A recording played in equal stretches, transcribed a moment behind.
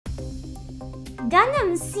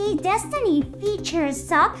Gundam Seed Destiny features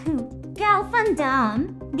Zaku,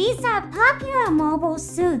 Gundam. These are popular mobile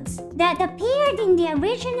suits that appeared in the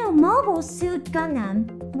original Mobile Suit Gundam.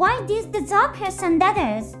 Why did the Zaku and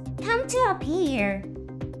others come to appear?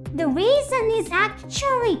 The reason is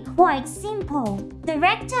actually quite simple.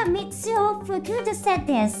 Director Mitsuo Fukuda said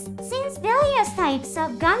this: since various types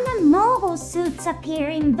of Gundam mobile suits appear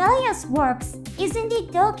in various works, isn't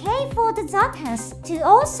it okay for the Zakus to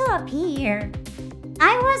also appear?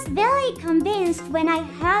 I was very convinced when I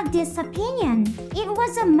heard this opinion. It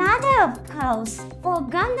was a matter of course for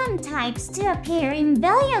Gundam types to appear in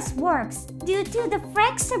various works due to the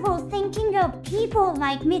flexible thinking of people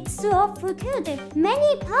like Mitsuo Fukuda.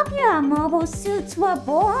 Many popular mobile suits were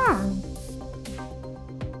born.